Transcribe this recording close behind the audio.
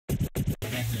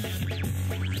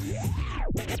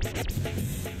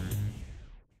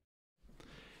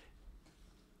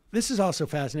This is also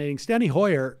fascinating. Steny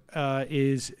Hoyer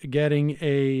is getting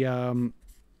a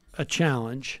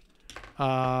challenge.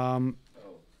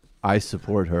 I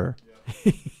support her.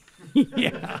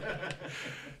 Yeah.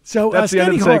 So that's the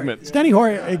end of the segment. Steny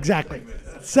Hoyer, exactly.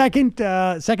 Second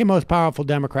most powerful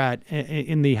Democrat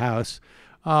in the House.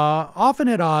 Often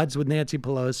at odds with Nancy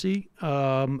Pelosi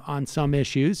on some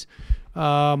issues,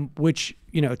 which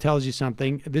tells you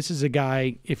something. This is a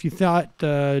guy. If you thought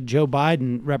Joe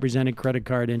Biden represented credit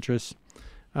card interests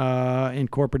and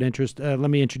corporate interest, let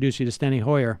me introduce you to Steny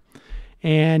Hoyer,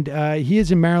 and he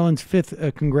is in Maryland's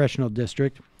 5th congressional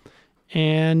district.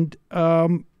 And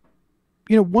one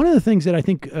of the things that I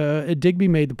think Digby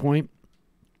made the point.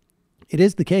 It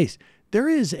is the case. There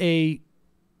is a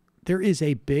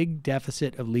big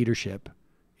deficit of leadership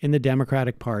in the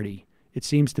Democratic Party, it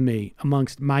seems to me,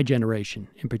 amongst my generation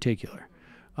in particular.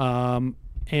 And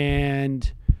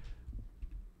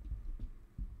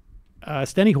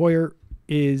Steny Hoyer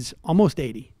is almost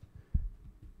 80.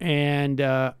 And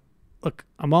look,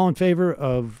 I'm all in favor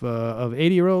of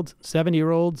 80-year-olds,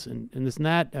 70-year-olds, and this and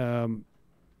that.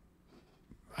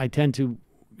 I tend to,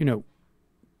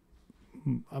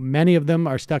 many of them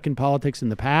are stuck in politics in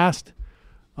the past.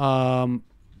 But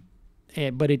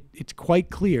it's quite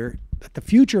clear that the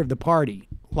future of the party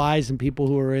lies in people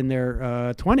who are in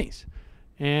their 20s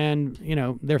and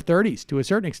their 30s to a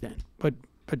certain extent. But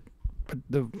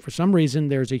for some reason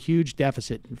there's a huge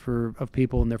deficit of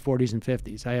people in their 40s and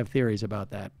 50s. I have theories about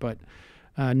that, but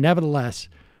nevertheless,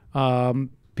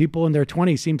 people in their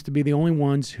 20s seems to be the only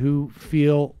ones who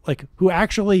feel like who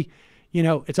actually,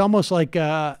 it's almost like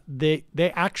they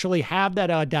actually have that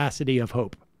audacity of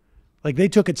hope. Like they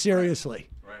took it seriously.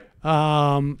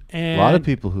 And a lot of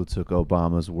people who took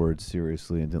Obama's words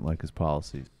seriously and didn't like his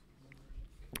policies.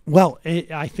 Well,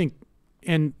 I think,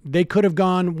 and they could have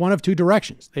gone one of two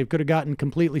directions. They could have gotten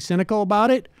completely cynical about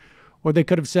it, or they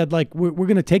could have said, like, we're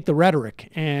going to take the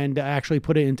rhetoric and actually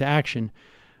put it into action.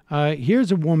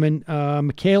 Here's a woman,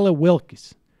 Mckayla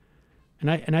Wilkes.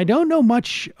 And I don't know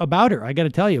much about her, I got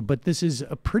to tell you, but this is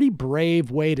a pretty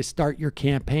brave way to start your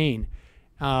campaign.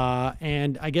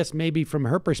 And I guess maybe from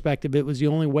her perspective, it was the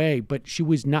only way, but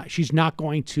she's not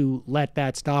going to let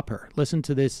that stop her. Listen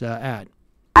to this ad.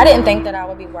 I didn't think that I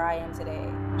would be where I am today.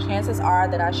 Chances are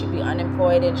that I should be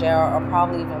unemployed, in jail, or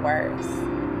probably even worse.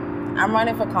 I'm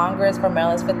running for Congress for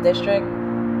Maryland's 5th district,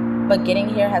 but getting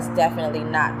here has definitely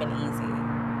not been easy.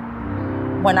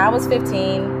 When I was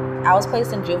 15, I was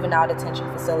placed in juvenile detention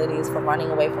facilities for running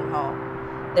away from home.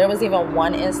 There was even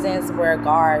one instance where a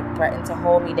guard threatened to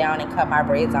hold me down and cut my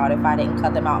braids out if I didn't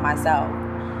cut them out myself.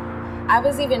 I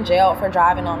was even jailed for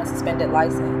driving on a suspended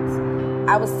license.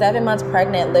 I was 7 months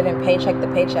pregnant, living paycheck to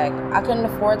paycheck. I couldn't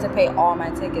afford to pay all my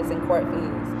tickets and court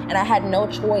fees, and I had no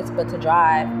choice but to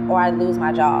drive or I'd lose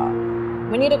my job.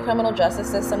 We need a criminal justice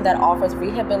system that offers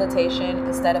rehabilitation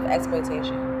instead of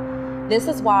exploitation. This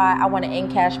is why I want to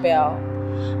end cash bail.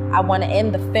 I want to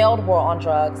end the failed war on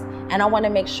drugs, and I want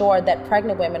to make sure that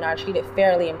pregnant women are treated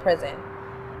fairly in prison.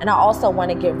 And I also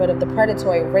want to get rid of the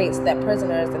predatory rates that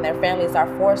prisoners and their families are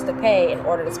forced to pay in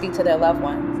order to speak to their loved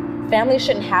ones. Families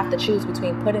shouldn't have to choose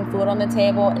between putting food on the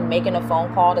table and making a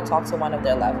phone call to talk to one of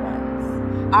their loved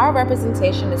ones. Our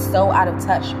representation is so out of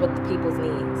touch with the people's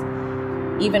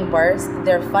needs. Even worse,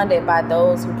 they're funded by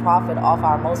those who profit off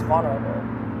our most vulnerable.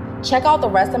 Check out the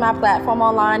rest of my platform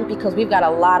online because we've got a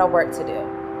lot of work to do.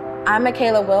 I'm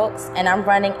Mckayla Wilkes, and I'm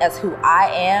running as who I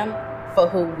am for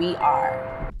who we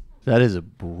are. That is a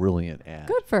brilliant ad.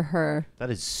 Good for her.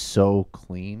 That is so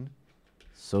clean,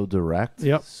 so direct,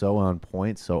 so on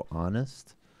point, so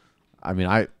honest. I mean,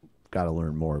 I got to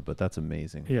learn more, but that's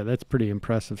amazing. Yeah, that's pretty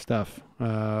impressive stuff.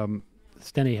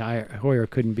 Steny Hoyer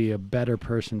couldn't be a better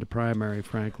person to primary,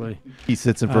 frankly. He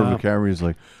sits in front of the camera. He's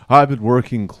like, I've been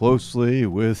working closely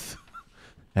with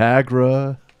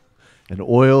Agra and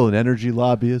oil and energy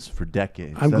lobbyists for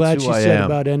decades. I'm glad she said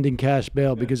about ending cash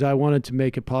bail because I wanted to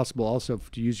make it possible also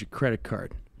to use your credit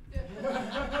card.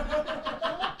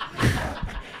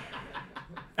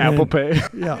 Apple Pay.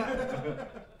 Yeah.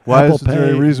 Why Apple is there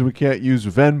any reason we can't use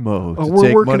Venmo to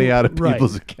take money out of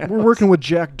people's accounts? We're working with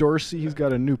Jack Dorsey. He's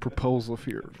got a new proposal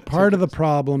here. Part of the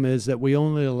problem is that we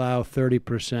only allow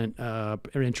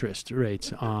 30% interest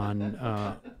rates on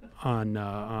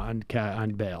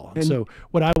bail. And so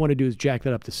what I want to do is jack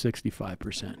that up to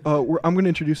 65%. I'm going to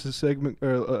introduce a segment,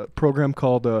 a program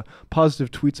called "Positive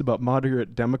Tweets About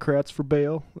Moderate Democrats for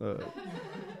Bail."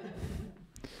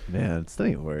 Man,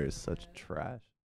 Steny Hoyer is such trash.